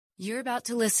You're about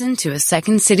to listen to a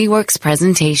Second City Works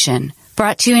presentation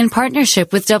brought to you in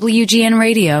partnership with WGN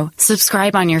Radio.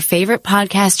 Subscribe on your favorite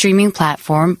podcast streaming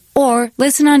platform or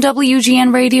listen on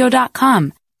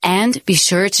WGNradio.com. And be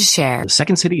sure to share. The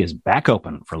Second City is back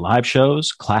open for live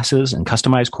shows, classes, and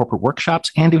customized corporate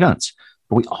workshops and events.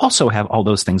 But we also have all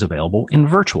those things available in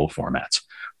virtual formats.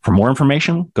 For more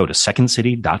information, go to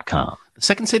secondcity.com. The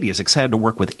Second City is excited to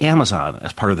work with Amazon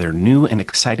as part of their new and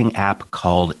exciting app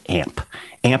called AMP.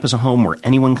 AMP is a home where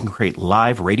anyone can create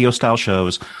live radio-style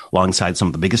shows alongside some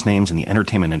of the biggest names in the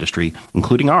entertainment industry,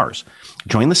 including ours.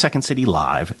 Join the Second City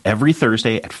live every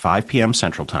Thursday at 5 p.m.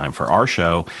 Central Time for our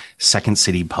show, Second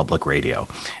City Public Radio.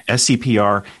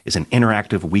 SCPR is an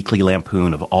interactive weekly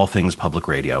lampoon of all things public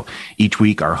radio. Each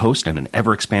week, our host and an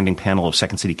ever-expanding panel of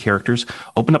Second City characters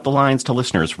open up the lines to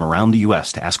listeners from around the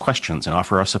U.S. to ask questions and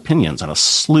offer us opinions on a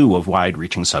slew of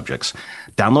wide-reaching subjects.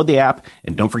 Download the app,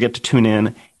 and don't forget to tune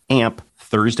in, AMP,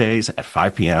 Thursdays at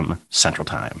 5 p.m. Central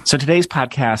Time. So today's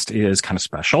podcast is kind of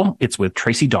special. It's with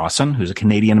Tracy Dawson, who's a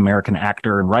Canadian-American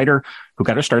actor and writer who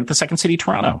got her start at the Second City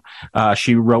Toronto.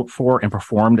 She wrote for and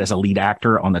performed as a lead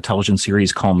actor on the television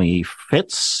series Call Me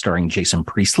Fitz, starring Jason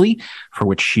Priestley, for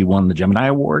which she won the Gemini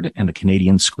Award and the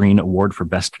Canadian Screen Award for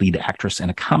Best Lead Actress in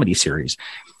a Comedy Series.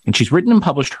 And she's written and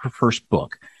published her first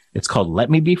book. It's called Let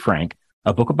Me Be Frank,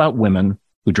 a book about women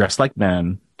who dress like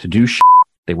men to do shit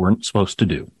they weren't supposed to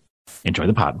do. Enjoy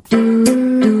the pod.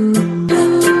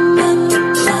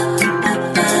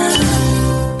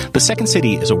 The Second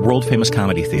City is a world-famous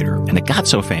comedy theater, and it got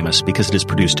so famous because it has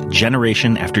produced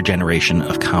generation after generation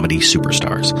of comedy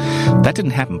superstars. That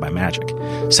didn't happen by magic.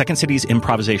 Second City's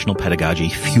improvisational pedagogy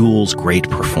fuels great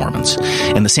performance,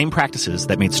 and the same practices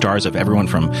that made stars of everyone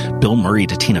from Bill Murray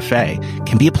to Tina Fey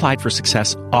can be applied for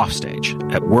success offstage,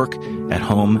 at work, at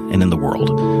home, and in the world.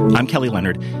 I'm Kelly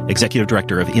Leonard, Executive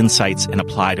Director of Insights and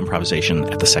Applied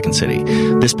Improvisation at the Second City.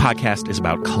 This podcast is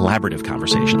about collaborative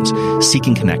conversations,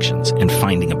 seeking connections, and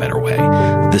finding a better way.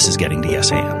 This is Getting to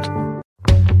Yes And.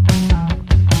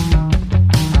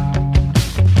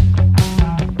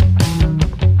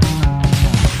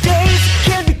 Days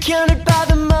can't be counted by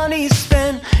the money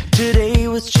spent. Today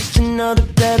was just another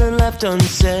letter left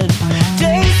unsaid.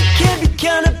 Days can't be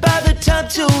counted by the time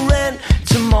till rent.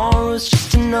 Tomorrow's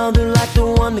just another like the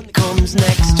one that comes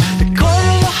next. The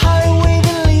corner of the highway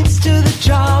that leads to the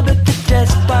job, at the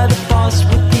desk by the boss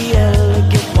with the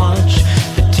elegant watch.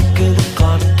 The tick of the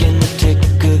clock and the tick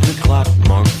of the clock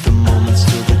mark the moments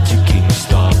till the ticking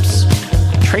stops.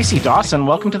 Tracy Dawson,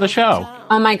 welcome to the show.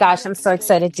 Oh my gosh, I'm so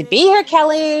excited to be here,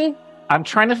 Kelly. I'm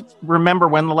trying to remember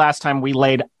when the last time we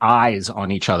laid eyes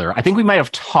on each other. I think we might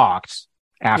have talked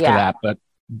after that, but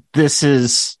this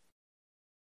is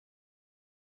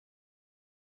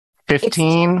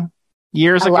 15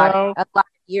 years ago. A lot of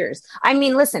years. I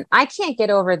mean, listen, I can't get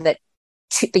over that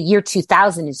the year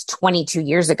 2000 is 22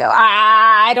 years ago.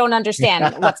 I don't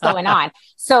understand what's going on.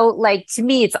 So, like, to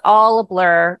me, it's all a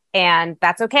blur, and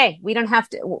that's okay. We don't have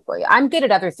to. I'm good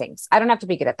at other things. I don't have to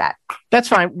be good at that. That's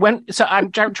fine.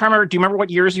 I'm trying to remember. Do you remember what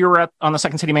years you were on the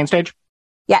Second City main stage?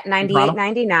 Yeah, 98,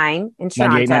 99 in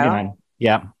Toronto. 98, 99.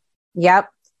 Yeah. Yep.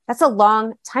 That's a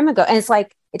long time ago. And it's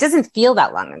like, it doesn't feel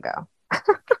that long ago.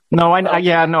 No, I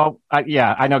know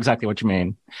exactly what you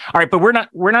mean. All right, but we're not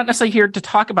necessarily here to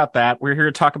talk about that. We're here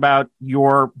to talk about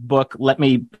your book, Let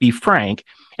Me Be Frank.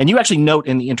 And you actually note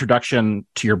in the introduction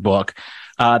to your book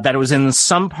that it was in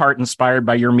some part inspired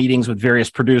by your meetings with various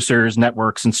producers,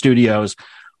 networks, and studios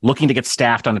looking to get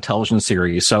staffed on a television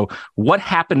series. So what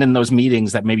happened in those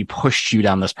meetings that maybe pushed you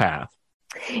down this path?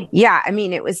 Yeah, I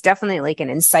mean, it was definitely like an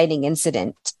inciting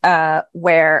incident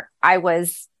where I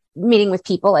was meeting with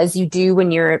people, as you do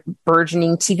when you're a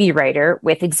burgeoning TV writer,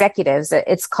 with executives.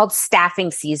 It's called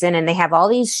staffing season, and they have all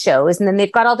these shows, and then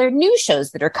they've got all their new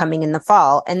shows that are coming in the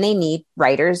fall, and they need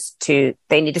writers they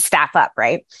need to staff up,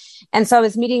 right? And so I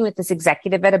was meeting with this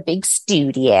executive at a big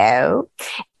studio,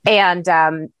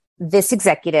 and this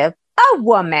executive, a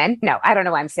woman, no, I don't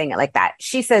know why I'm saying it like that.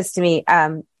 She says to me,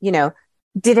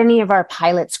 did any of our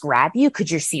pilots grab you?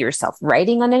 Could you see yourself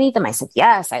writing on any of them? I said,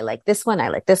 yes, I like this one. I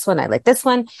like this one. I like this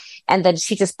one. And then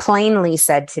she just plainly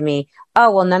said to me, oh,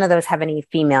 well, none of those have any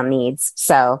female needs.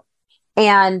 So,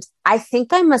 and I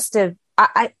think I must have,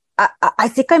 I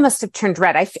think I must have turned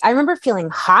red. I remember feeling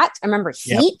hot. I remember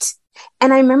heat. Yep.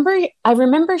 And I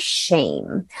remember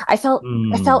shame. I felt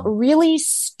really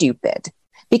stupid,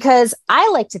 because I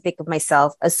like to think of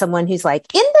myself as someone who's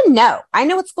like in the know. I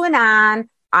know what's going on.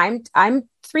 I'm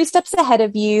 3 steps ahead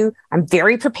of you. I'm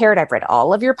very prepared. I've read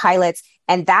all of your pilots.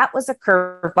 And that was a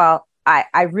curveball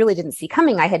I really didn't see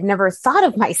coming. I had never thought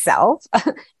of myself,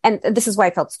 and this is why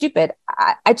I felt stupid.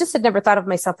 I just had never thought of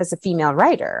myself as a female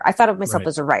writer. I thought of myself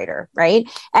as a writer, right?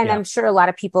 And I'm sure a lot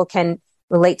of people can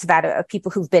relate to that, of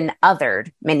people who've been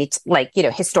othered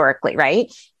historically,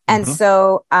 right? And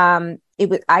so it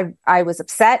was, I was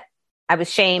upset. I was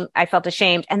ashamed. I felt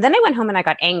ashamed. And then I went home and I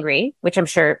got angry, which I'm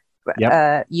sure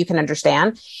you can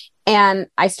understand. And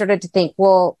I started to think,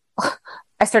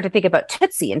 I started to think about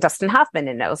Tootsie and Dustin Hoffman.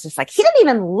 And I was just like, he didn't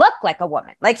even look like a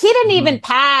woman. Like he didn't even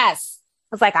pass.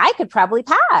 I was like, I could probably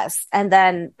pass. And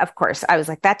then of course I was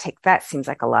like, that seems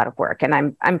like a lot of work.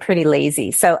 And I'm pretty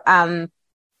lazy. So,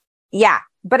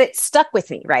 but it stuck with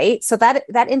me. Right. So that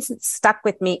incident stuck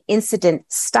with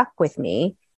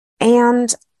me.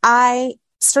 And I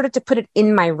started to put it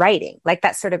in my writing, like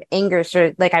that sort of anger,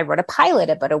 like I wrote a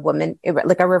pilot about a woman,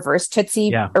 like a reverse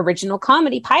Tootsie original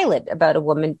comedy pilot about a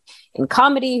woman in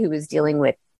comedy who was dealing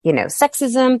with,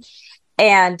 sexism.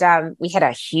 And we had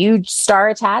a huge star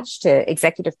attached to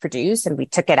executive produce, and we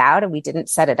took it out and we didn't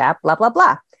set it up, blah, blah,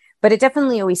 blah. But it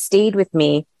definitely always stayed with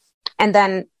me. And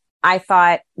then I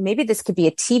thought maybe this could be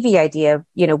a TV idea of,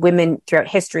 women throughout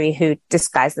history who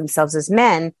disguise themselves as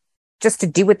men just to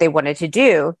do what they wanted to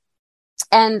do.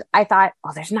 And I thought,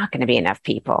 there's not going to be enough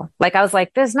people. Like, I was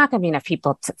like, there's not going to be enough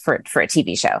people for a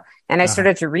TV show. And I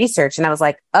started to research and I was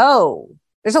like,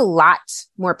 there's a lot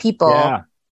more people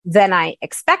than I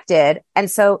expected. And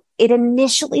so it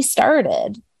initially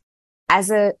started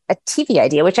as a TV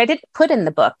idea, which I didn't put in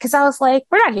the book because I was like,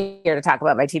 we're not here to talk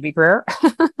about my TV career.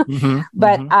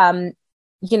 But,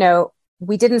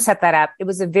 we didn't set that up. It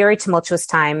was a very tumultuous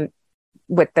time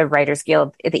with the Writers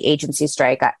Guild, the agency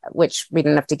strike, which we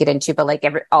didn't have to get into, but like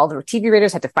all the TV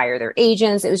writers had to fire their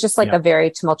agents. It was just like a very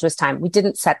tumultuous time. We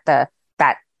didn't set that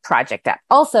project up.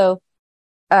 Also,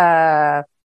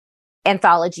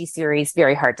 anthology series,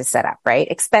 very hard to set up, right?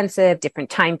 Expensive, different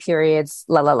time periods,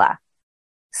 la, la, la.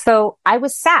 So I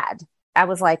was sad. I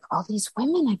was like, all these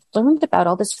women I've learned about,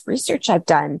 all this research I've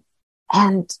done.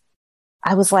 And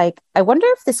I was like, I wonder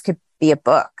if this could be a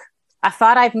book. A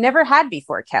thought I've never had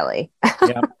before, Kelly.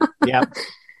 Yep.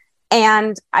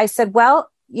 And I said, well,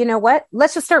 you know what?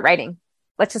 Let's just start writing.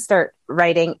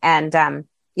 And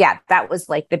that was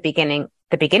like the beginning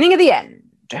of the end.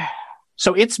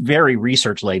 So it's very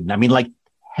research laden. I mean, like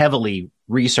heavily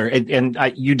research. And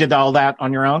you did all that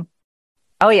on your own?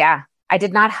 Oh yeah. I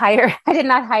did not hire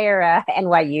a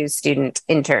NYU student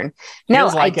intern. No,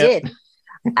 like I did.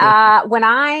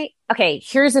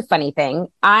 Here's a funny thing.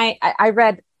 I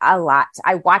read a lot.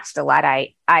 I watched a lot.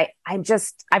 I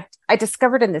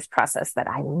discovered in this process that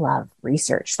I love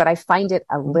research, that I find it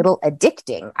a little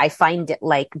addicting. I find it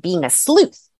like being a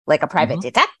sleuth, like a private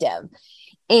detective.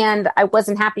 And I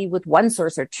wasn't happy with one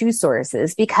source or two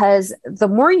sources, because the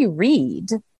more you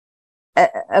read,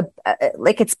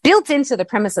 like it's built into the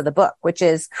premise of the book, which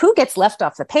is who gets left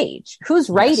off the page,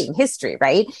 who's writing history,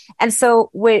 right? And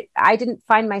so I didn't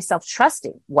find myself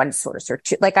trusting one source or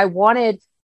two. Like I wanted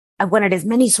as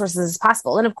many sources as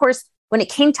possible. And of course, when it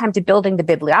came time to building the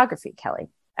bibliography, Kelly,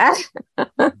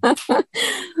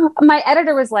 my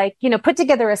editor was like, put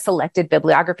together a selected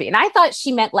bibliography. And I thought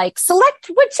she meant like,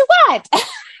 select what you want.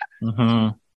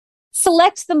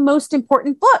 Select the most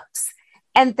important books.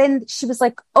 And then she was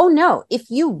like, oh no, if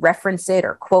you reference it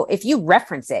or quote, it's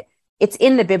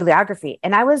in the bibliography.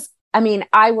 And I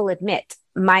will admit,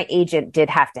 my agent did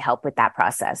have to help with that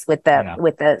process with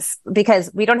this,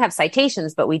 because we don't have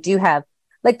citations, but we do have,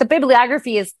 like, the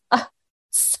bibliography is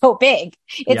so big.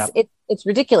 It's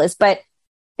ridiculous, but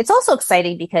it's also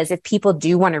exciting because if people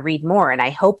do want to read more, and I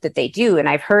hope that they do. And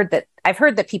I've heard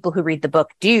that people who read the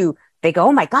book they go,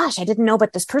 oh my gosh, I didn't know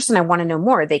about this person. I want to know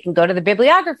more. They can go to the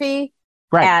bibliography.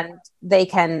 Right. And they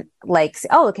can like say,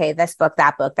 oh, okay, this book,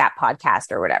 that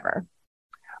podcast or whatever.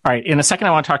 All right. In a second,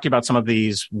 I want to talk to you about some of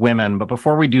these women. But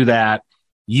before we do that,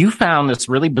 you found this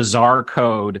really bizarre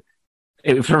code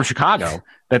from Chicago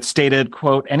that stated,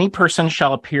 quote, any person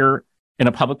shall appear in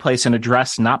a public place in a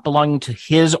dress not belonging to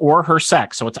his or her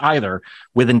sex. So it's either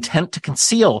with intent to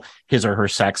conceal his or her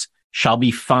sex shall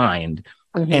be fined.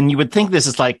 And you would think this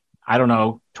is like, I don't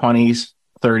know, 20s,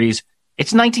 30s.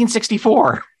 It's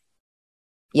 1964.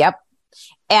 Yep.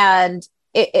 And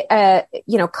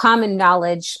common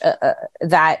knowledge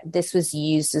that this was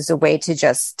used as a way to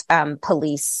just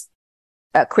police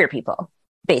queer people.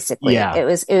 Basically, it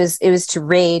was to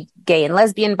raid gay and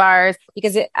lesbian bars,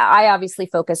 because I obviously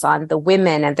focus on the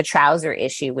women and the trouser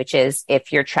issue, which is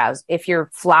if your zip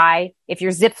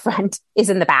front is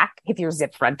in the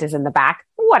back,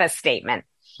 what a statement.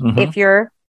 If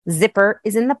your zipper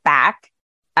is in the back,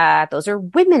 those are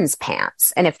women's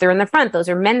pants. And if they're in the front, those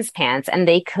are men's pants, and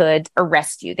they could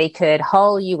arrest you. They could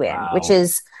haul you in, Wow.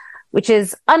 which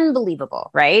is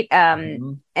unbelievable. Right.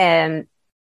 And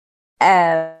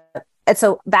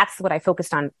so that's what I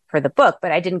focused on for the book,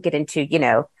 but I didn't get into,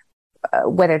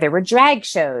 whether there were drag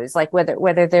shows, like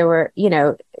whether there were,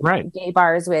 Right. gay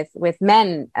bars with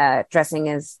men, dressing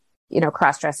as,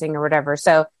 cross-dressing or whatever.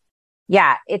 So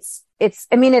yeah, it's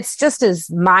just as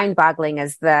mind-boggling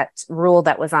as that rule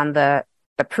that was on the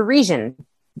Parisian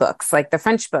books, like the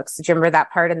French books. Do you remember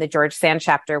that part in the George Sand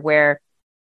chapter where,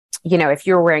 if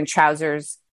you were wearing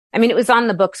trousers, it was on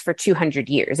the books for 200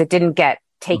 years. It didn't get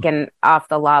taken off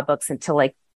the law books until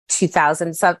like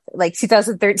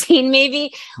 2013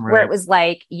 maybe, Right. where it was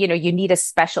like, you need a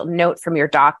special note from your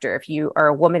doctor if you are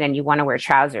a woman and you want to wear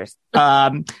trousers.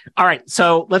 All right.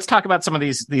 So let's talk about some of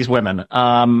these women.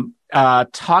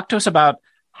 Talk to us about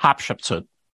Hatshepsut.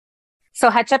 So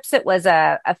Hatshepsut was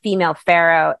a female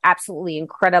pharaoh, absolutely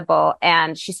incredible.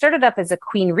 And she started up as a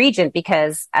queen regent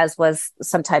because, as was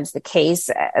sometimes the case,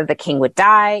 the king would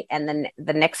die. And then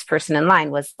the next person in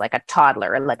line was like a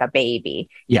toddler or like a baby.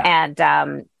 Yeah.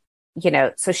 And,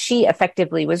 so she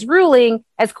effectively was ruling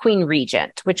as queen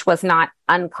regent, which was not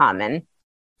uncommon.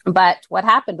 But what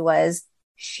happened was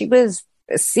she was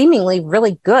seemingly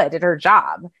really good at her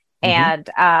job. And,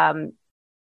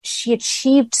 she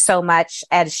achieved so much,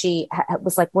 and she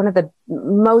was like one of the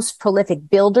most prolific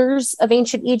builders of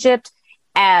ancient Egypt,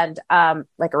 and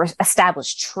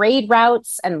established trade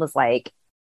routes, and was like,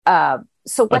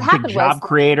 so what happened was job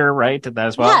creator, right? Did that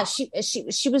as well? Yeah,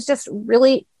 she was just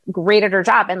really great at her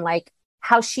job, and like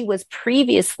how she was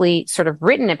previously sort of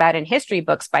written about in history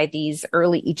books by these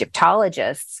early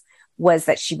Egyptologists was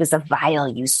that she was a vile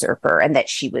usurper, and that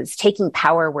she was taking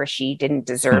power where she didn't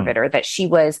deserve it, or that she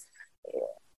was.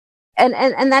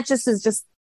 And that just is just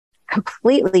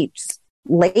completely just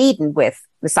laden with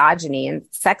misogyny and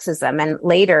sexism. And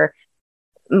later,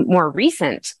 more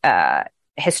recent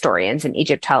historians and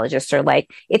Egyptologists are like,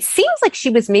 it seems like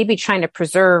she was maybe trying to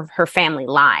preserve her family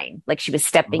line. Like she was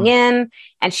stepping in,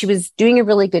 and she was doing a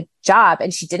really good job.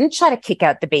 And she didn't try to kick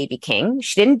out the baby king.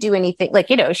 She didn't do anything like,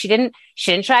 she didn't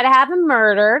try to have him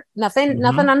murdered. Nothing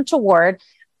untoward.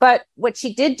 But what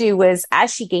she did do was,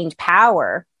 as she gained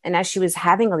power, and as she was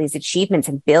having all these achievements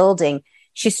and building,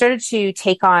 she started to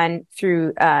take on,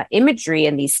 through imagery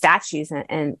and these statues,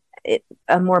 and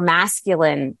a more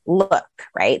masculine look,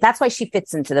 right? That's why she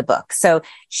fits into the book. So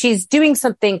she's doing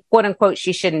something, quote unquote,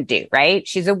 she shouldn't do, right?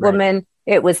 She's a woman.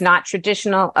 Right. It was not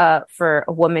traditional for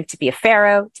a woman to be a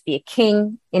pharaoh, to be a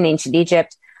king in ancient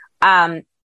Egypt. And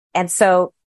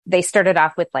so they started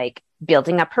off with like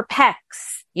building up her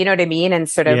pecs. You know what I mean? And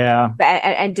sort of,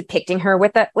 and depicting her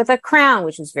with a crown,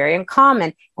 which was very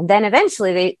uncommon. And then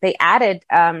eventually they added,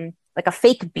 like a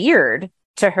fake beard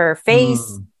to her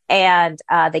face, and,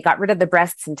 they got rid of the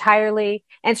breasts entirely.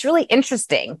 And it's really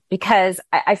interesting because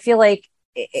I feel like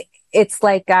it's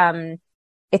like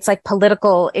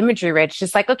political imagery, Rich.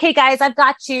 Just like, okay, guys, I've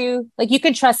got you. Like, you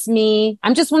can trust me.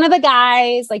 I'm just one of the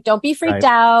guys. Like, don't be freaked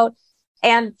out.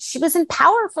 And she was in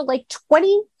power for like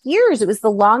 20 years. It was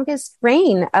the longest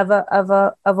reign of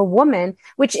a woman,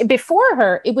 which before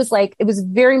her, it was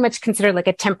very much considered like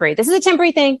a temporary. This is a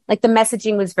temporary thing. Like the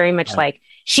messaging was very much like,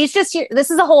 she's just here.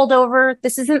 This is a holdover.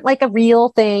 This isn't like a real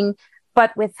thing.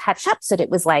 But with Hatshepsut,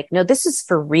 it was like, no, this is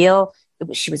for real.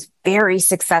 She was very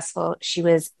successful. She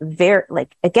was very,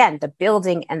 like, again, the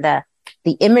building and the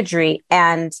imagery.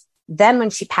 And then when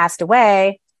she passed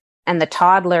away, and the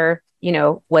toddler,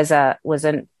 was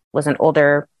an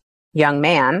older young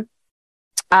man.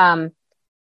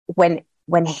 When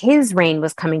his reign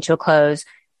was coming to a close,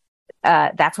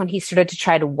 that's when he started to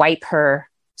try to wipe her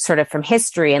sort of from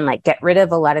history and like get rid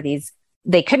of a lot of these.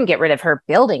 They couldn't get rid of her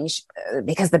buildings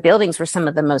because the buildings were some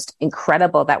of the most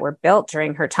incredible that were built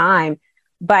during her time.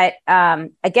 But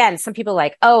again, some people are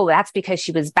like, oh, that's because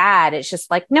she was bad. It's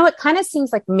just like, no, it kind of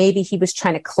seems like maybe he was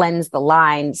trying to cleanse the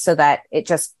line so that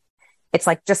it's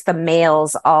like just the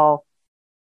males all,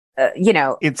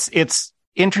 It's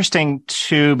interesting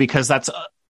too, because that's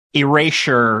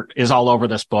erasure is all over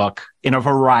this book in a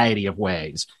variety of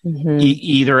ways,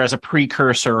 either as a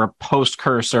precursor or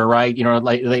postcursor, right?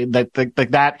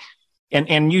 Like that.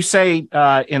 And you say,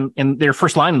 in their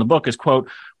first line in the book is, quote,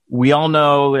 "We all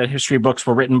know that history books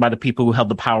were written by the people who held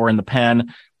the power in the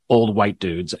pen. Old white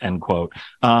dudes," end quote.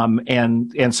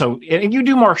 And so you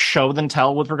do more show than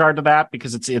tell with regard to that,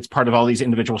 because it's part of all these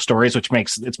individual stories, which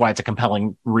it's why it's a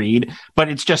compelling read, but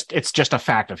it's just a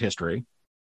fact of history.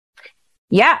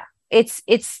 Yeah. It's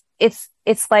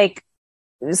like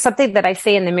something that I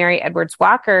say in the Mary Edwards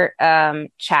Walker,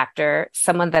 chapter,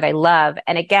 someone that I love.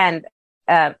 And again,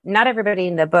 not everybody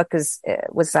in the book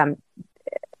was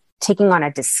taking on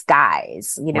a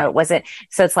disguise, Right. It wasn't.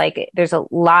 So it's like, there's a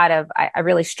lot of, I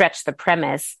really stretched the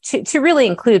premise to really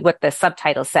include what the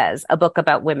subtitle says, a book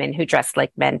about women who dressed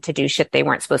like men to do shit they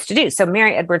weren't supposed to do. So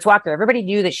Mary Edwards Walker, everybody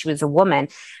knew that she was a woman,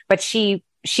 but she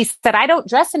said, I don't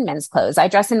dress in men's clothes. I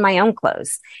dress in my own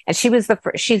clothes. And she's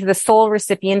the sole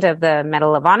recipient of the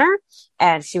Medal of Honor.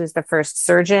 And she was the first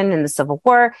surgeon in the Civil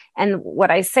War. And what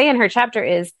I say in her chapter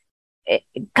is,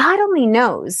 God only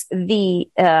knows the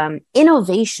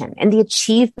innovation and the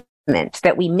achievement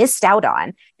that we missed out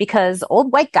on because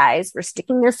old white guys were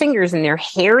sticking their fingers in their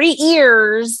hairy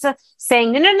ears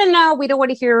saying, no, we don't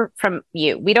want to hear from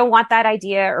you. We don't want that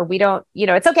idea, or we don't,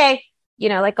 it's okay.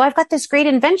 Like, oh, I've got this great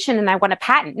invention and I want a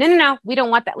patent. No, we don't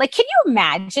want that. Like, can you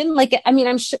imagine? Like, I mean,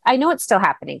 I'm sure, I know it's still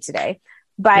happening today,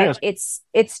 but yes.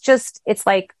 it's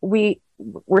like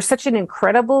we're such an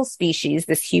incredible species,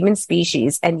 this human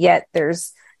species. And yet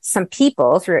there's some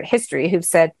people throughout history who've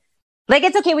said, like,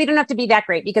 it's okay. We don't have to be that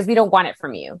great because we don't want it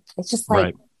from you. It's just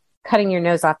like cutting your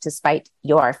nose off to spite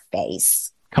your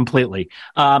face. Completely.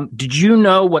 Did you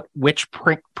know what witch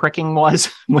pricking was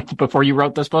before you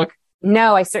wrote this book?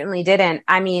 No, I certainly didn't.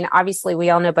 I mean, obviously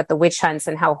we all know about the witch hunts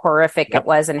and how horrific it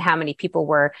was and how many people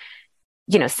were,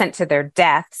 sent to their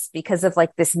deaths because of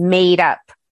like this made up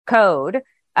code.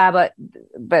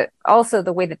 But also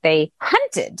the way that they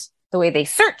hunted, the way they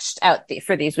searched out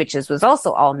for these witches was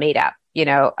also all made up.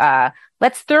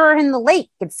 Let's throw her in the lake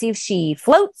and see if she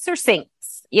floats or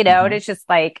sinks. And it's just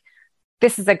like,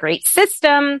 this is a great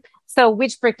system. So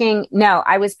witch pricking, no,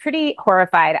 I was pretty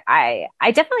horrified. I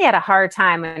definitely had a hard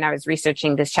time when I was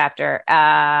researching this chapter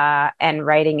and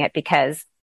writing it because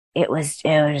it was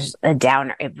a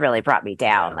downer. It really brought me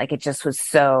down. Like, it just was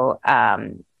so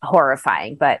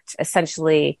horrifying. But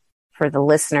essentially, for the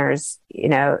listeners,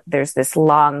 there's this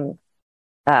long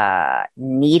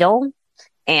needle,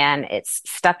 and it's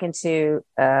stuck into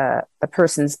a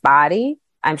person's body.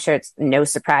 I'm sure it's no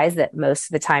surprise that most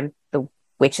of the time the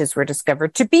witches were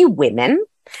discovered to be women,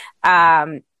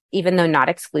 even though not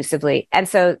exclusively. And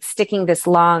so sticking this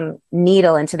long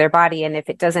needle into their body, and if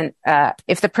it doesn't,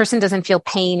 if the person doesn't feel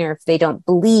pain or if they don't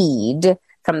bleed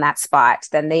from that spot,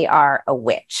 then they are a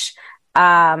witch.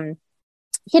 And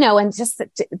just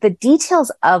the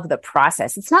details of the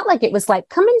process. It's not like it was like,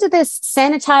 come into this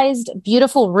sanitized,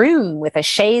 beautiful room with a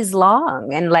chaise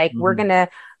longue and like, we're going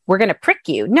to prick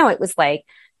you. No, it was like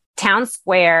town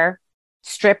square,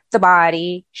 strip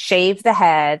the shave the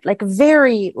head, like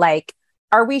very like,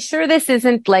 are we sure this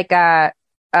isn't like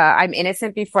I'm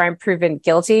innocent before I'm proven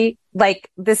guilty? Like,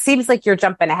 this seems like you're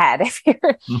jumping ahead if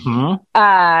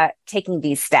you're taking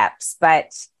these steps.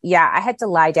 But yeah, I had to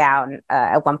lie down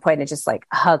at one point and just like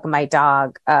hug my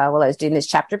dog while I was doing this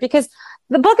chapter, because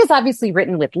the book is obviously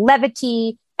written with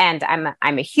levity, and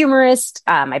I'm a humorist.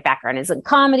 My background is in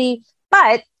comedy,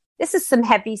 but this is some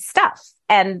heavy stuff.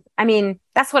 And I mean,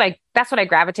 that's what I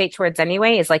gravitate towards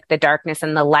anyway, is like the darkness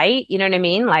and the light. You know what I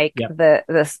mean? Like the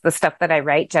stuff that I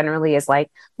write generally is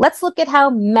like, let's look at how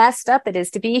messed up it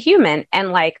is to be a human.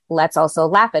 And like, let's also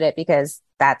laugh at it, because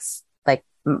that's like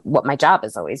what my job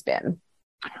has always been.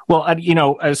 Well,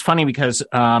 it's funny because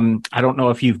I don't know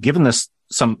if you've given this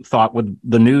some thought with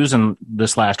the news and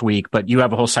this last week, but you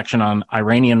have a whole section on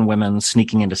Iranian women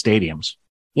sneaking into stadiums.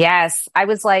 Yes. I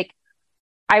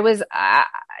was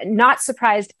not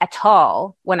surprised at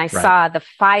all when I saw the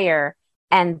fire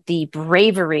and the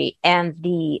bravery and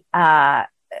the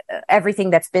everything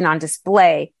that's been on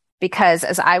display, because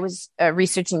as I was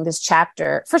researching this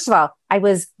chapter, first of all, I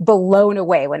was blown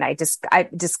away when I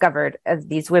discovered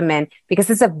these women, because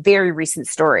it's a very recent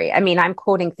story. I mean, I'm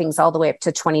quoting things all the way up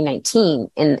to 2019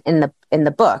 in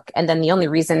the book. And then the only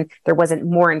reason there wasn't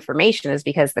more information is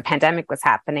because the pandemic was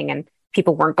happening and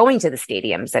people weren't going to the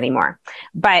stadiums anymore.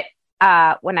 But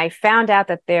when I found out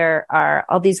that there are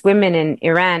all these women in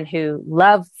Iran who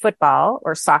love football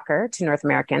or soccer to North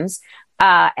Americans,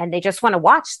 and they just want to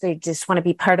watch, they just want to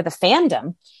be part of the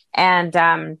fandom.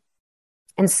 And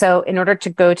so in order to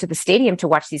go to the stadium to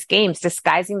watch these games,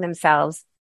 disguising themselves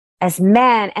as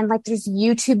men, and like there's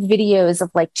YouTube videos of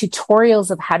like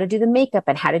tutorials of how to do the makeup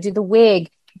and how to do the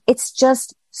wig. It's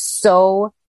just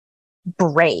so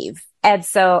brave. And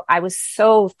so I was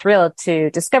so thrilled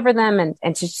to discover them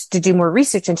and to do more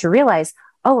research and to realize,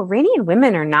 oh, Iranian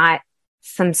women are not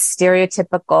some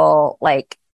stereotypical,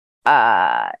 like,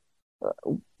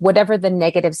 whatever the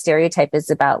negative stereotype is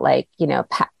about, like,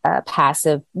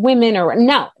 passive women, or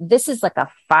no, this is like a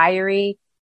fiery,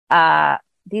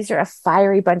 these are a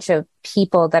fiery bunch of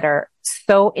people that are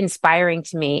so inspiring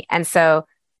to me. And so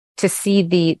to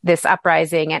see this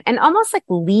uprising and almost like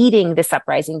leading this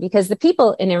uprising, because the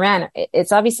people in Iran,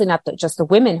 it's obviously not just the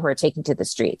women who are taking to the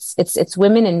streets. It's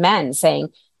women and men saying,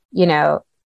 you know,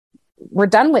 we're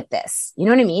done with this. You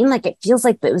know what I mean? Like, it feels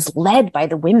like it was led by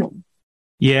the women.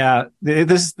 Yeah,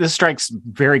 this strikes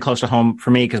very close to home for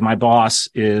me because my boss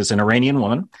is an Iranian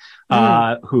woman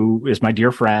who is my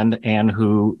dear friend and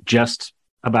who just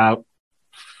about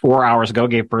 4 hours ago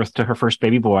gave birth to her first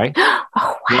baby boy.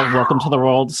 Oh, wow. Welcome to the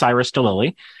world, Cyrus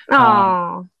Jalili.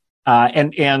 Oh.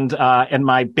 And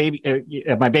my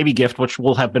baby gift, which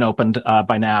will have been opened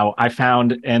by now, I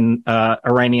found an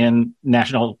Iranian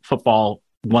national football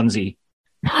onesie.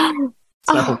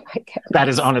 So that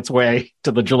is on its way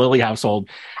to the Jalili household.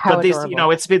 How but these, adorable. you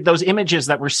know, it's been those images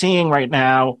that we're seeing right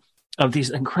now of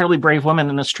these incredibly brave women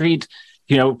in the street,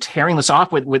 you know, tearing this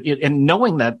off with and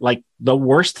knowing that like the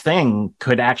worst thing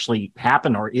could actually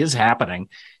happen or is happening.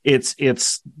 It's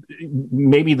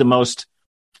maybe the most,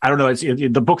 I don't know.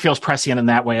 The book feels prescient in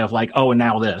that way of like, oh, and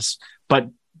now this, but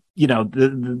you know,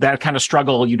 that kind of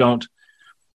struggle, you don't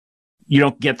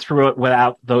get through it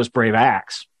without those brave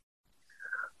acts.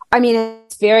 I mean,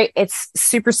 it's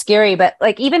super scary, but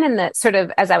like even in the sort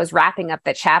of, as I was wrapping up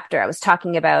the chapter, I was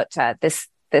talking about this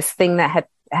thing that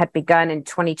had begun in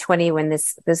 2020 when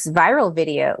this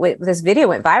video went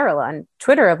viral on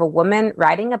Twitter of a woman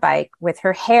riding a bike with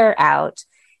her hair out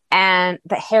and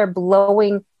the hair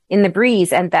blowing in the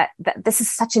breeze. And that this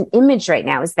is such an image right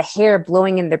now, is the hair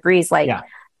blowing in the breeze, like, yeah.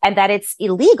 And that it's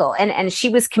illegal. And she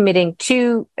was committing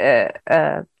two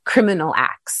criminal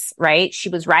acts, right? She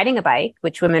was riding a bike,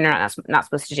 which women are not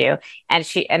supposed to do. And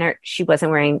she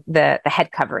wasn't wearing the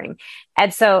head covering.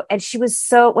 And she was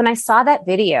when I saw that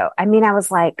video, I mean, I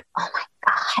was like, oh my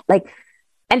God, like,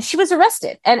 and she was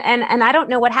arrested and I don't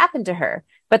know what happened to her,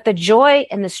 but the joy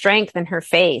and the strength in her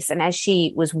face. And as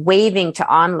she was waving to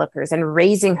onlookers and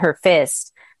raising her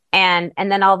fist, and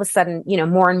then all of a sudden, you know,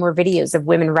 more and more videos of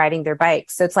women riding their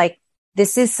bikes. So it's like,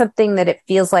 this is something that it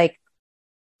feels like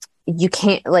you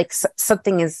can't, like,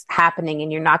 something is happening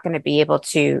and you're not going to be able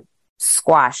to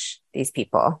squash these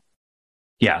people.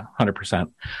 Yeah,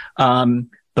 100%.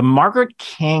 The Margaret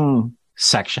King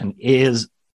section is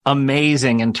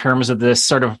amazing in terms of this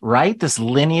sort of, right, this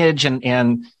lineage.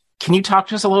 And can you talk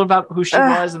to us a little about who she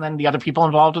was and then the other people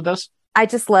involved with this? I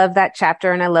just love that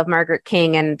chapter and I love Margaret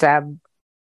King. And,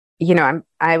 you know,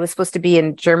 I was supposed to be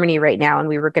in Germany right now and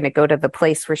we were going to go to the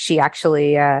place where she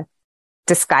actually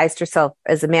disguised herself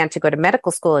as a man to go to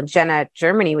medical school in Jena,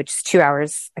 Germany, which is 2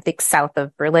 hours, I think, south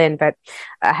of Berlin, but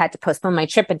I had to postpone my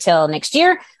trip until next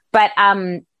year. But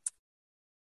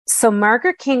so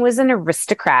Margaret King was an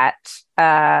aristocrat,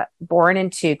 born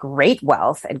into great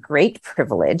wealth and great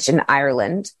privilege in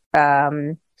Ireland.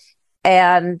 And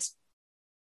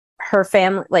her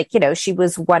family, like, you know, she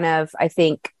was one of, I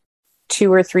think,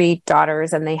 2 or 3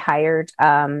 daughters, and they hired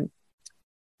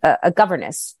a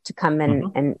governess to come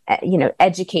and you know,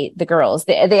 educate the girls.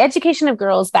 The education of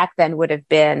girls back then would have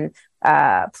been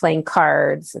playing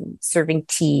cards and serving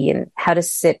tea and how to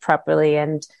sit properly.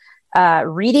 And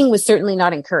reading was certainly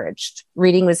not encouraged.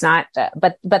 Reading was not,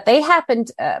 but they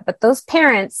happened, but those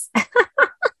parents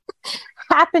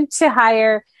happened to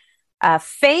hire a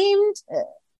famed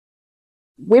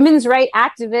women's rights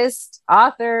activist,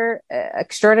 author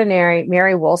extraordinary,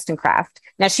 Mary Wollstonecraft.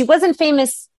 Now, she wasn't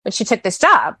famous when she took this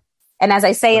job. And as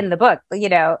I say in the book, you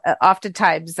know,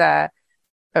 oftentimes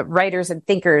writers and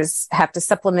thinkers have to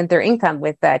supplement their income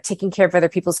with taking care of other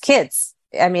people's kids.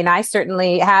 I mean, I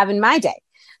certainly have in my day.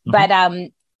 But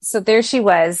so there she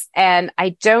was. And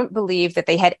I don't believe that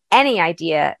they had any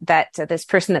idea that this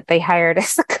person that they hired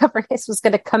as a governess was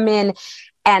going to come in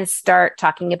and start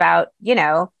talking about, you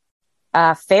know,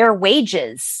 fair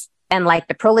wages and like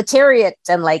the proletariat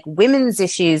and like women's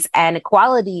issues and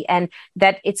equality, and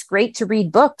that it's great to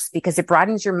read books because it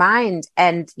broadens your mind.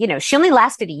 And, you know, she only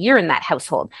lasted a year in that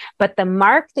household, but the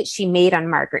mark that she made on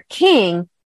Margaret King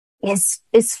is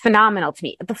phenomenal to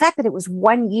me. The fact that it was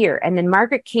 1 year and then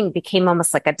Margaret King became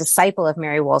almost like a disciple of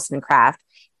Mary Wollstonecraft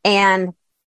and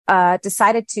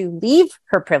decided to leave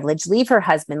her privilege, leave her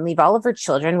husband, leave all of her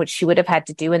children, which she would have had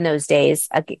to do in those days,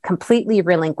 completely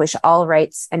relinquish all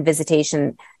rights and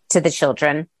visitation to the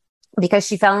children, because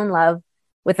she fell in love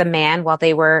with a man while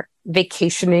they were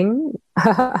vacationing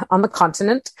on the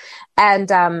continent.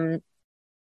 And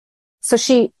so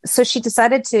she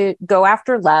decided to go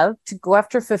after love, to go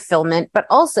after fulfillment, but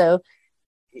also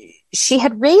she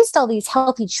had raised all these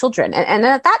healthy children. And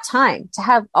at that time, to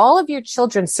have all of your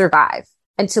children survive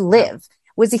and to live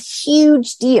was a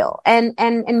huge deal. And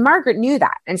Margaret knew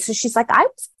that. And so she's like, I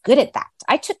was good at that.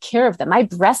 I took care of them. I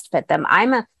breastfed them.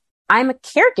 I'm a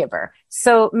caregiver.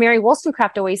 So Mary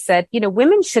Wollstonecraft always said,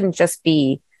 women shouldn't just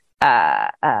be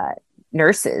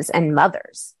nurses and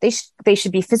mothers. They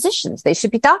should be physicians. They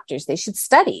should be doctors. They should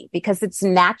study because it's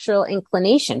natural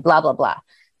inclination, blah, blah, blah.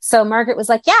 So Margaret was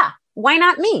like, yeah, why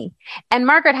not me? And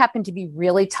Margaret happened to be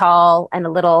really tall and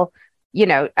a little,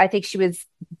 I think she was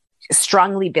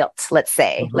strongly built, let's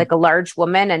say, like a large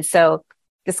woman. And so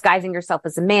disguising herself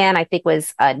as a man, I think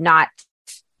was not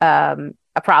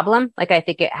a problem. Like, I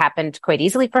think it happened quite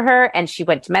easily for her. And she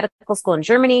went to medical school in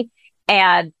Germany,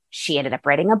 and she ended up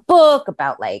writing a book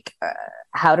about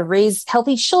how to raise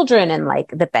healthy children and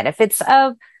the benefits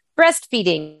of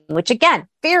breastfeeding, which again,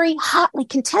 very hotly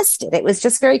contested. It was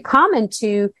just very common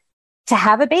to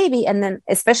have a baby. And then,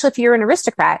 especially if you're an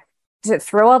aristocrat, to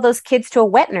throw all those kids to a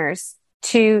wet nurse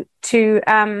to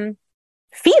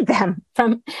feed them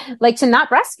from to not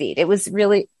breastfeed. It was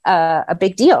really a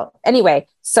big deal. Anyway,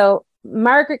 so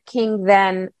Margaret King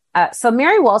then, so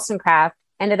Mary Wollstonecraft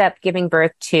ended up giving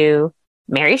birth to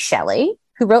Mary Shelley,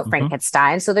 who wrote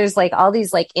Frankenstein. So there's all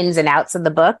these ins and outs of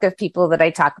the book of people that I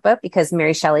talk about, because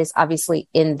Mary Shelley's obviously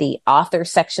in the author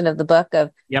section of the book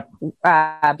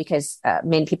because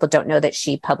many people don't know that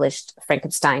she published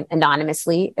Frankenstein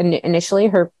anonymously. Initially,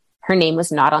 her name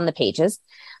was not on the pages.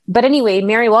 But anyway,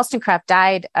 Mary Wollstonecraft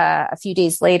died a few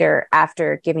days later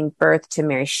after giving birth to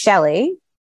Mary Shelley.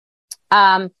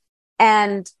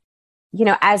 And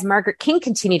as Margaret King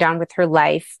continued on with her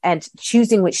life and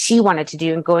choosing what she wanted to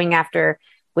do and going after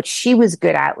what she was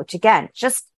good at, which again,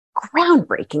 just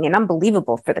groundbreaking and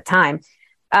unbelievable for the time,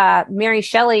 Mary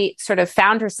Shelley sort of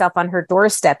found herself on her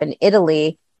doorstep in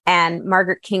Italy, and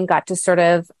Margaret King got to sort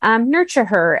of nurture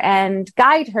her and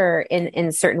guide her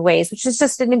in certain ways, which is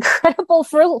just an incredible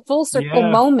full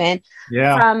circle moment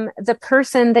from the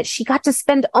person that she got to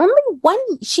spend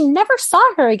she never saw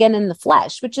her again in the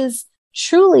flesh, which is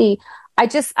truly,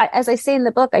 as I say in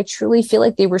the book, I truly feel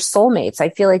like they were soulmates. I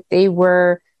feel like they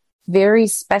were very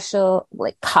special,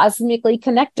 cosmically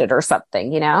connected or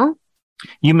something,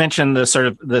 You mentioned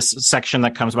this section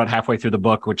that comes about halfway through the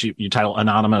book, which you title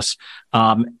Anonymous.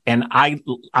 And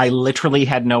I literally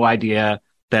had no idea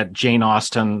that Jane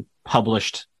Austen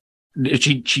published.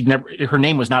 She never, her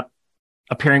name was not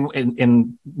appearing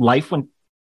in Life when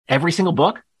every single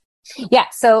book. Yeah.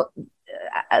 So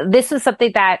this is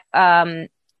something that,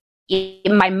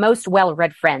 in my most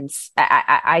well-read friends,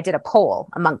 I did a poll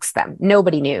amongst them.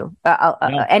 Nobody knew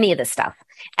any of this stuff.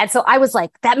 And so I was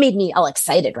like, that made me all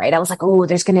excited, right? I was like, oh,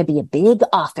 there's going to be a big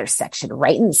author section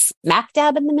right in smack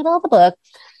dab in the middle of the book.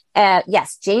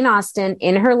 Yes, Jane Austen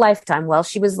in her lifetime, while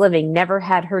she was living, never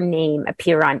had her name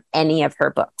appear on any of her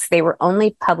books. They were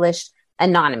only published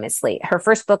anonymously. Her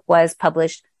first book was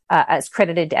published as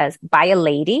credited as by a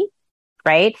lady,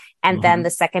 right? And then the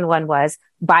second one was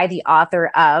by the author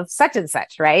of such and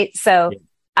such, right? So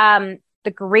the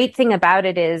great thing about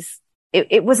it is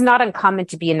it was not uncommon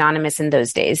to be anonymous in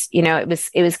those days.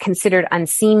 It was considered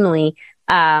unseemly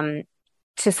to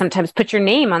sometimes put your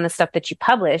name on the stuff that you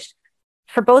published,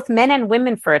 for both men and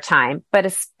women for a time, but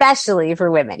especially for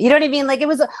women. You know what I mean? We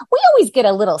always get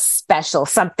a little special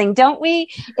something, don't we?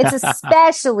 It's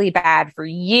especially bad for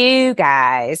you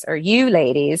guys or you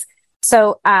ladies.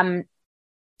 So,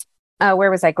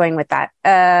 where was I going with that?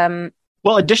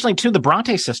 Well, additionally to the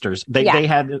Bronte sisters, they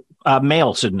had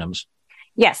male pseudonyms.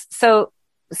 Yes. So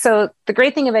the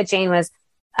great thing about Jane was,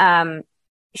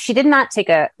 she did not take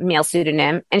a male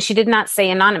pseudonym, and she did not say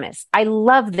anonymous. I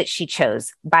love that she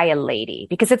chose by a lady,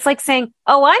 because it's like saying,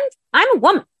 oh, I'm a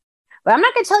woman, but I'm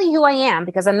not going to tell you who I am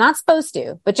because I'm not supposed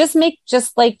to, but just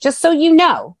so you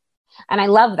know. And I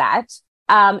love that.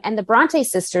 And the Bronte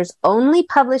sisters only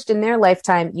published in their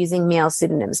lifetime using male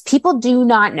pseudonyms. People do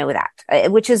not know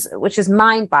that, which is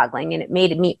mind boggling. And it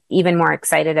made me even more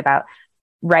excited about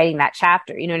writing that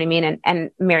chapter. You know what I mean?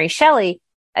 And Mary Shelley,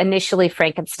 initially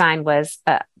Frankenstein was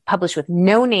published with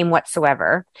no name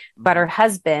whatsoever, but her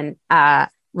husband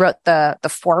wrote the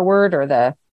foreword, or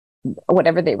the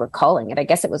whatever they were calling it. I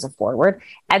guess it was a foreword.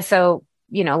 And so,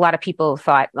 a lot of people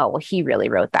thought, oh, well, he really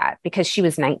wrote that, because she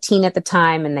was 19 at the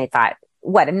time. And they thought,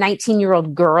 what, a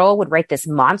 19-year-old girl would write this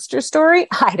monster story?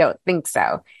 I don't think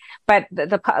so. But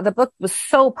the book was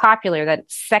so popular that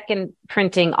second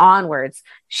printing onwards,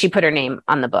 she put her name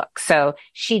on the book. So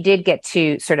she did get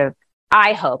to sort of,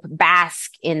 I hope,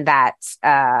 bask in that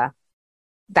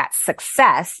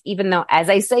success, even though, as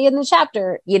I say in the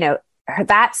chapter,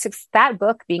 that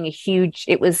book being a huge,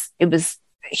 it was a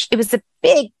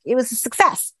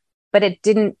success, but it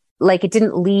didn't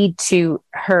lead to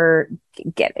her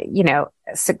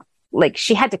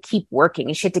she had to keep working,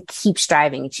 and she had to keep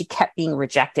striving, and she kept being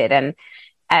rejected. And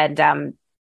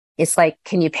it's like,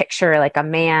 can you picture like a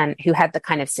man who had the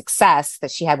kind of success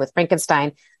that she had with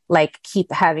Frankenstein, like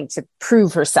keep having to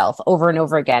prove herself over and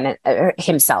over again,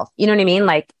 himself, you know what I mean?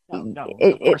 Like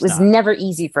it was never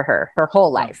easy for her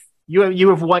whole life. You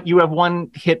have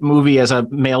one hit movie as a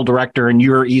male director, and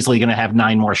you're easily going to have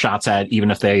 9 more shots at it,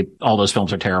 even if all those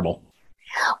films are terrible.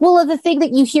 Well, the thing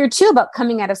that you hear too about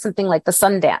coming out of something like the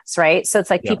Sundance, right? So it's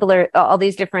like people are, all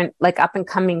these different like up and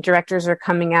coming directors are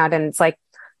coming out, and it's like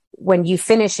when you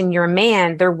finish and you're a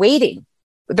man, they're waiting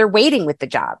with the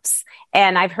jobs.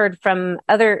 And I've heard from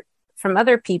other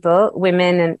people,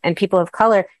 women and people of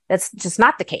color, that's just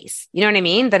not the case. You know what I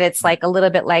mean? That it's like a little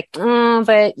bit like,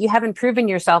 but you haven't proven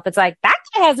yourself. It's like, that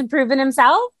guy hasn't proven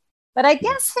himself, but I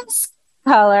guess his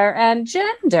color and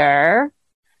gender.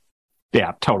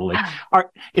 Yeah, totally. All right.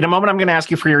 In a moment, I'm going to ask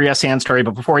you for your yes and story.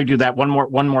 But before I do that, one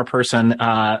more person,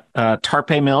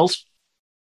 Tarpe Mills.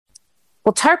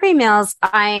 Well, Tarpe Mills,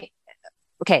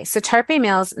 so Tarpe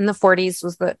Mills in the 40s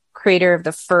was the creator of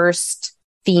the first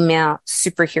female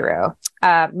superhero.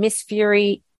 Miss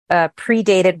Fury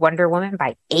predated Wonder Woman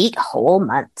by 8 whole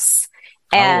months.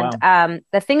 And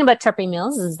the thing about Tarpe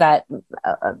Mills is that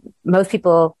most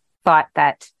people thought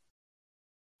that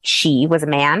she was a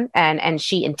man, and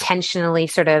she intentionally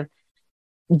sort of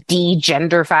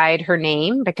de-genderfied her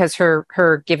name because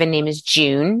her given name is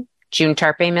June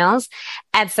Tarpe Mills.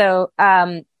 And so,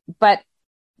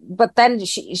 but then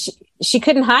she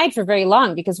couldn't hide for very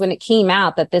long, because when it came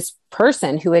out that this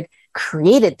person who had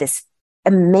created this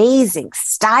amazing,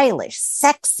 stylish,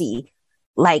 sexy,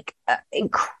 like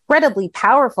incredibly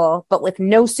powerful, but with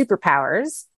no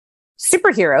superpowers,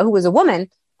 superhero who was a woman,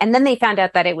 and then they found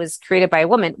out that it was created by a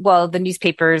woman. Well, the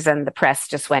newspapers and the press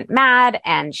just went mad,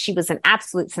 and she was an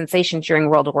absolute sensation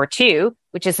during World War II,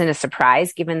 which isn't a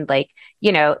surprise given, like,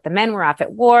 you know, the men were off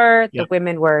at war, the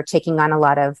women were taking on a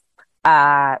lot of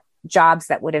jobs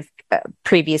that would have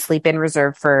previously been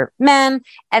reserved for men.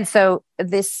 And so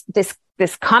this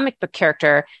comic book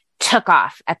character took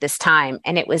off at this time,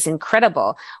 and it was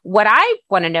incredible. What I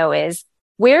want to know is,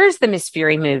 where's the Miss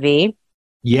Fury movie?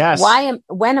 Yes.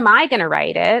 When am I going to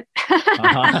write it?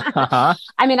 I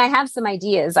mean, I have some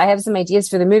ideas.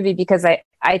 For the movie, because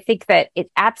I think that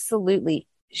it absolutely,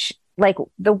 like,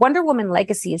 the Wonder Woman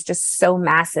legacy is just so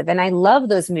massive. And I love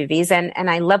those movies, and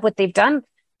I love what they've done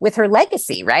with her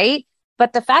legacy, right?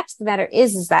 But the fact of the matter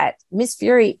is that Miss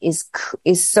Fury is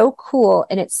so cool,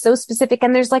 and it's so specific,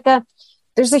 and there's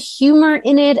a humor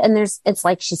in it, and it's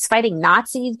like she's fighting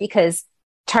Nazis, because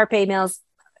Tarpe Mills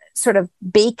sort of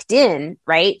baked in,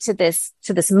 right, to this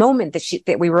moment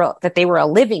that they were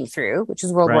all living through, which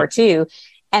is World War II,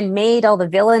 and made all the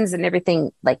villains and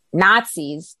everything like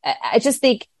Nazis. I just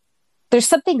think there's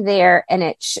something there, and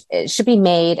it should be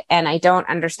made. And I don't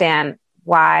understand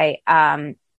why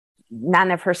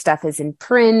none of her stuff is in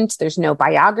print. There's no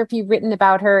biography written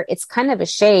about her. It's kind of a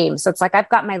shame. So it's like, I've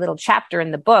got my little chapter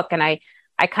in the book, and I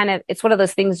kind of, it's one of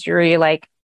those things where you're like,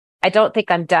 I don't think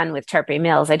I'm done with Tarpe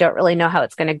Mills. I don't really know how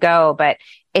it's going to go, but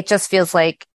it just feels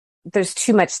like there's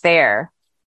too much there.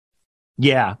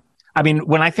 Yeah. I mean,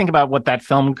 when I think about what that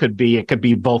film could be, it could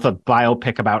be both a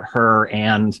biopic about her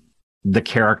and the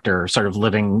character sort of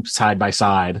living side by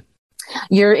side.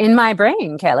 You're in my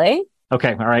brain, Kelly.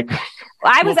 Okay. All right.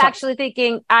 I was actually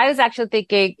thinking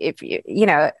if you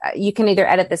know, you can either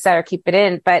edit this out or keep it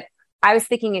in, but I was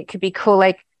thinking it could be cool,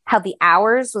 like how The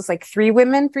Hours was like 3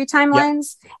 women, 3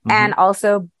 timelines, and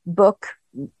also book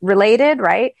related,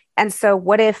 right? And so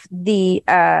what if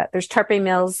there's Tarpe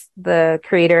Mills, the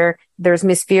creator, there's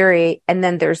Miss Fury, and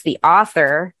then there's the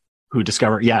author who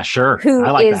discovered, yeah, sure.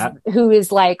 Who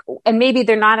is like, and maybe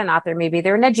they're not an author, maybe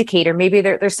they're an educator, maybe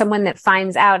there's someone that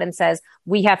finds out and says,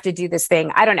 we have to do this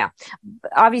thing. I don't know.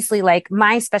 Obviously, like,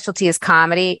 my specialty is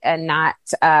comedy and not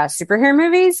superhero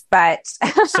movies, but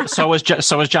so is Jon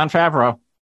Favreau.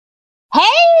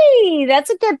 Hey, that's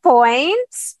a good point.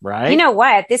 Right. You know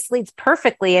what? This leads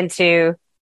perfectly into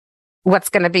what's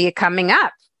going to be coming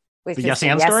up. The yes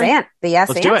and story? The yes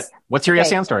and. Let's do it. What's your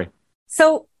yes and story?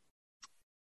 So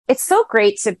it's so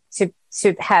great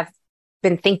to have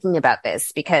been thinking about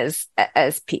this, because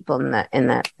as people in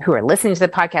the who are listening to the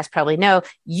podcast probably know,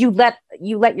 you let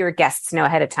your guests know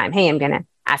ahead of time, hey, I'm going to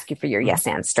ask you for your yes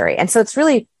and story. And so it's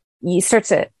really, you start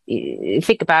to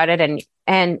think about it,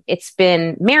 and it's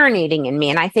been marinating in me.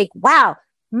 And I think, wow,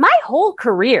 my whole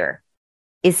career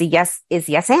is yes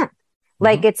and.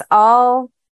 Like, it's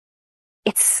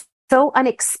so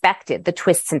unexpected, the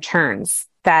twists and turns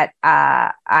that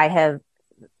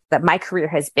that my career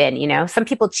has been. You know, some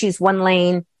people choose one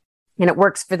lane and it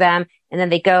works for them, and then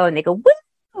they go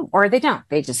woo, or they don't.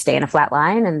 They just stay in a flat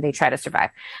line and they try to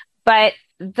survive. But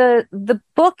the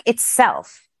book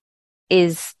itself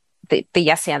the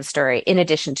Yes and story, in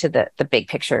addition to the big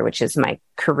picture, which is my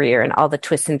career and all the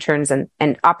twists and turns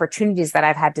and opportunities that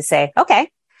I've had to say, okay.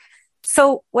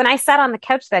 So when I sat on the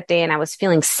couch that day and I was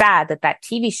feeling sad that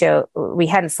TV show, we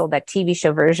hadn't sold that TV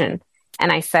show version.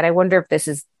 And I said, I wonder if this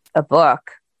is a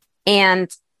book. And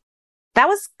that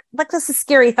was like, this is a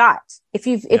scary thought. If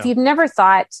you've never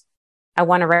thought, I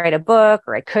want to write a book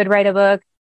or I could write a book,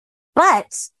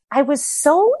 but I was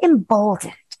so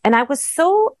emboldened and I was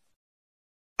so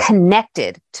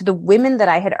connected to the women that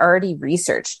I had already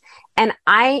researched. And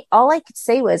all I could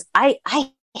say was, I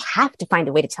have to find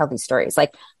a way to tell these stories.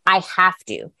 Like, I have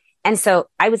to. And so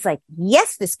I was like,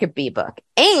 yes, this could be a book.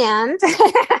 And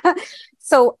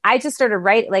so I just started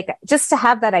writing, like, just to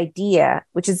have that idea,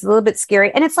 which is a little bit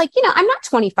scary. And it's like, I'm not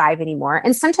 25 anymore.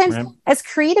 And sometimes as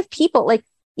creative people, like,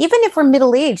 even if we're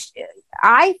middle-aged,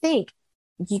 I think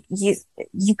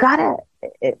you gotta,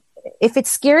 if it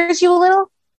scares you a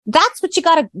little, that's what you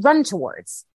gotta run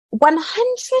towards.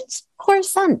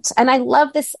 100%. And I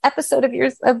love this episode of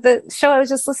yours, of the show I was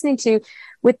just listening to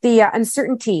with the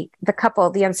uncertainty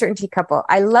couple.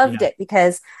 I loved it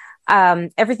because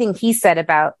everything he said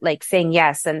about like saying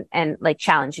yes and like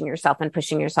challenging yourself and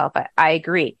pushing yourself, I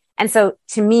agree. And so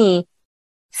to me,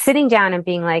 sitting down and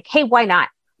being like, hey, why not?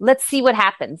 Let's see what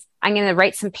happens. I'm going to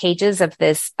write some pages of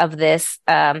this.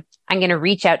 I'm going to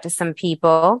reach out to some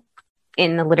people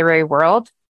in the literary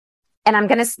world. And I'm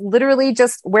going to literally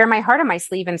just wear my heart on my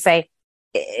sleeve and say,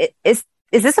 is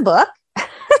this a book?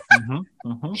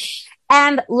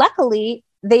 And luckily,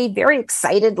 they very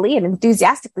excitedly and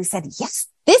enthusiastically said, yes,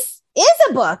 this is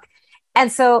a book.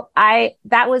 And so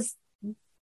that's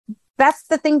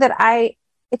the thing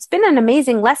it's been an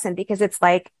amazing lesson, because it's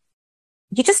like,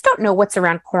 you just don't know what's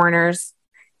around corners.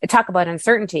 Talk about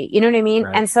uncertainty. You know what I mean?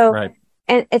 Right, and so, right.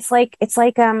 And it's like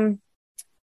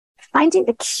finding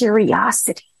the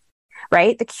curiosity.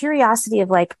 Right? The curiosity of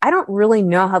like, I don't really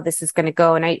know how this is going to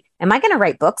go. And am I going to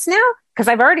write books now? Because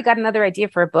I've already got another idea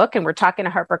for a book and we're talking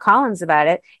to HarperCollins about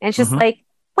it. And it's just like,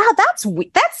 wow, that's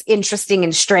interesting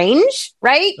and strange.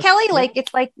 Right, Kelly? Like,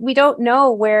 it's like, we don't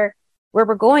know where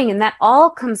we're going. And that all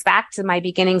comes back to my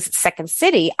beginnings at Second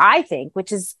City, I think,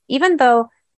 which is, even though,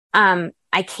 I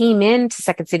came into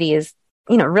Second City as,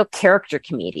 a real character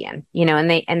comedian,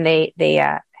 and they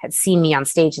had seen me on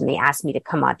stage and they asked me to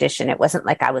come audition. It wasn't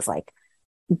like I was like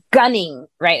gunning,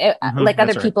 right? Like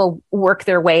other people work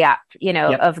their way up,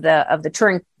 of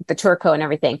the tour co and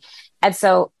everything. And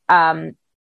so,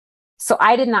 so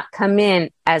I did not come in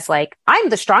as like, I'm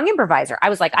the strong improviser. I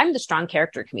was like, I'm the strong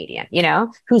character comedian,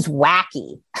 who's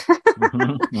wacky.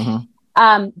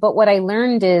 But what I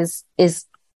learned is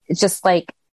just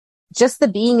like, just the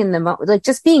being in the moment, like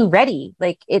just being ready.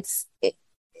 Like it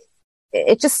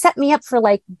just set me up for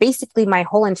like basically my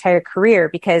whole entire career,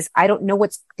 because I don't know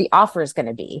what the offer is going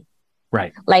to be.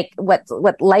 Right. Like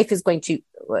what life is going to,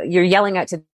 you're yelling out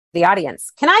to the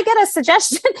audience, can I get a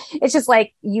suggestion? It's just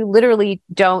like, you literally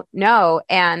don't know.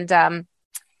 And,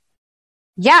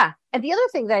 yeah. And the other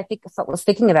thing that I was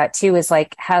thinking about too, is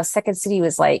like how Second City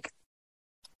was like,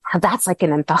 how that's like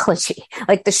an anthology.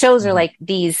 Like the shows are like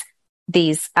these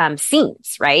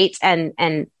scenes, right?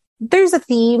 And there's a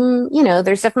theme,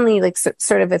 there's definitely like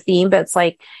sort of a theme, but it's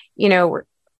like,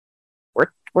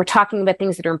 we're talking about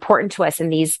things that are important to us in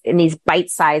these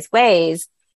bite-sized ways.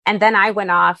 And then I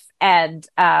went off and,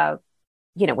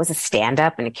 was a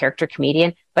stand-up and a character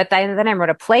comedian. But then I wrote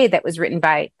a play that was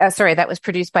that was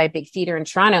produced by a big theater in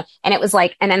Toronto. And it was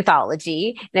like an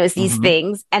anthology, and it was these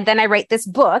things. And then I write this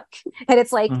book, and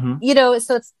it's like,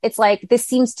 so it's like, this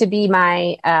seems to be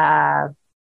my,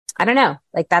 I don't know,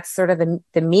 like that's sort of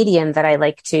the medium that I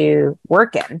like to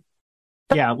work in.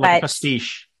 Yeah, like a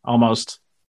pastiche almost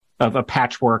of a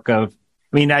patchwork of.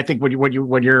 I mean, I think what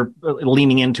you're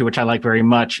leaning into, which I like very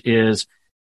much, is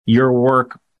your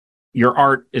work, your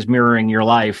art is mirroring your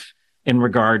life in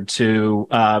regard to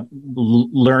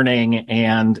learning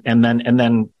and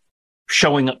then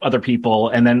showing other people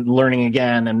and then learning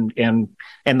again and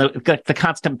the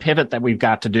constant pivot that we've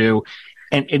got to do,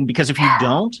 and because if you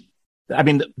don't. I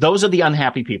mean, those are the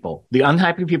unhappy people. The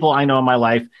unhappy people I know in my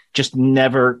life just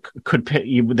never could.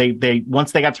 They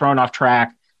once they got thrown off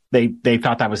track, they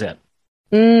thought that was it.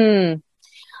 Man,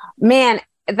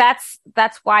 that's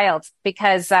wild,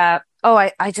 because I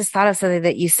just thought of something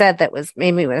that you said that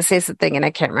made me want to say something, and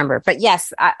I can't remember. But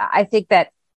yes, I think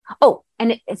that. Oh,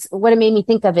 and it's what it made me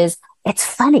think of is, it's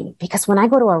funny because when I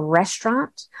go to a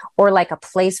restaurant or like a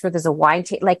place where there's a wine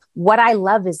table, like what I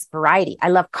love is variety. I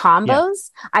love combos.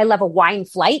 Yeah. I love a wine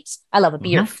flight. I love a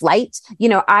beer flight.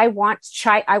 I want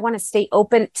to stay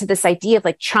open to this idea of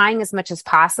like trying as much as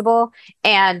possible.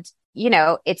 And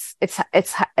it's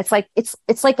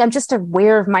like I'm just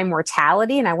aware of my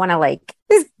mortality, and I want to like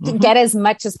get as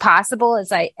much as possible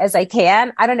as I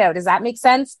can. I don't know. Does that make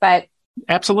sense? But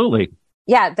absolutely.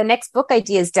 Yeah. The next book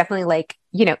idea is definitely like,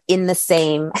 in the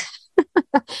same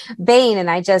vein. And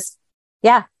it's just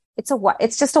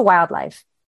a wild life.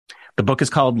 The book is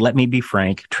called Let Me Be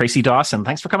Frank. Tracy Dawson,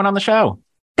 thanks for coming on the show.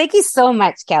 Thank you so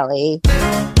much, Kelly.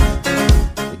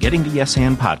 The Getting to Yes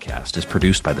And podcast is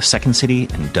produced by the Second City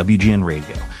and WGN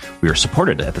Radio. We are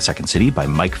supported at the Second City by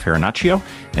Mike Farinaccio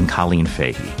and Colleen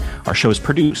Fahey. Our show is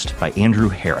produced by Andrew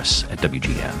Harris at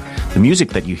WGN. The music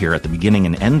that you hear at the beginning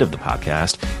and end of the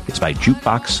podcast is by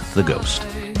Jukebox the Ghost.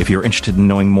 If you're interested in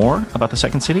knowing more about the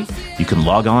Second City, you can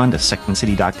log on to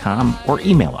secondcity.com or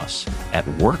email us at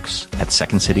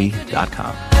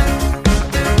works@secondcity.com.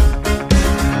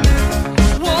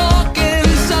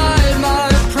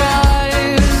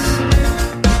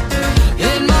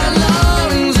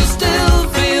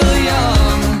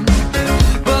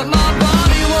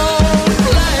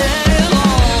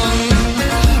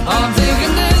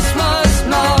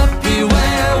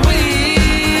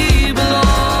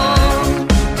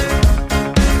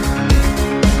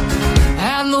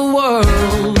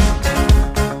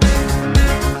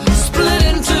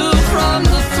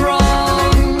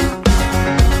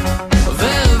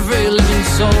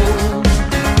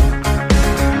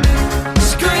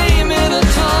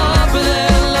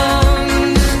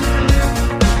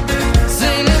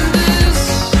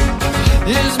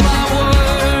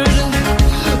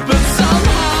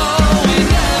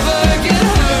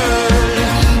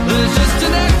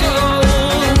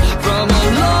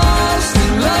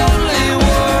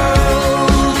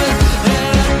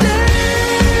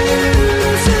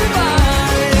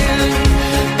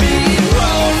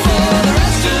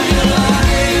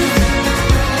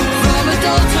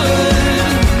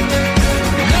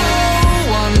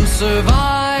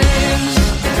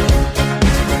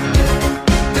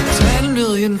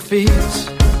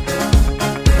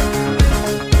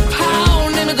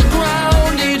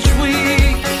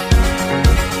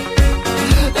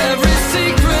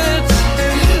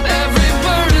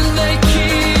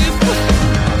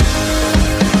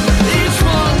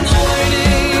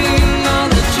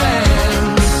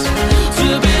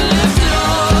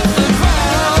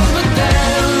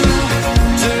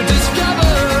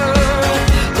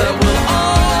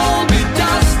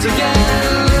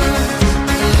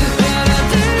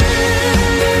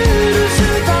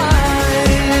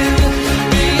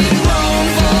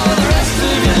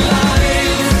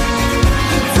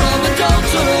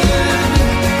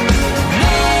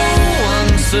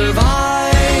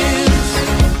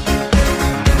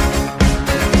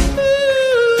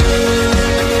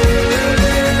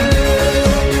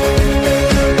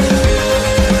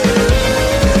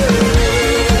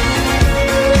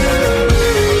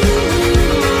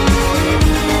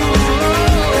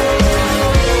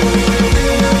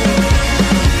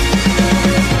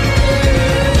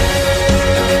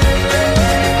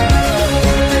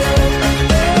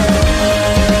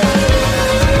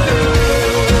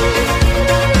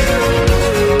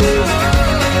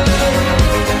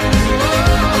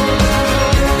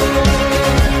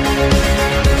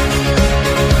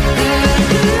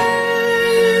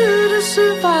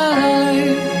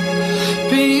 Survive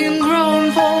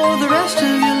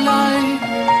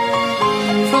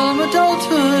from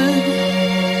adulthood.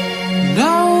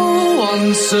 No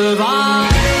one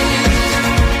survives.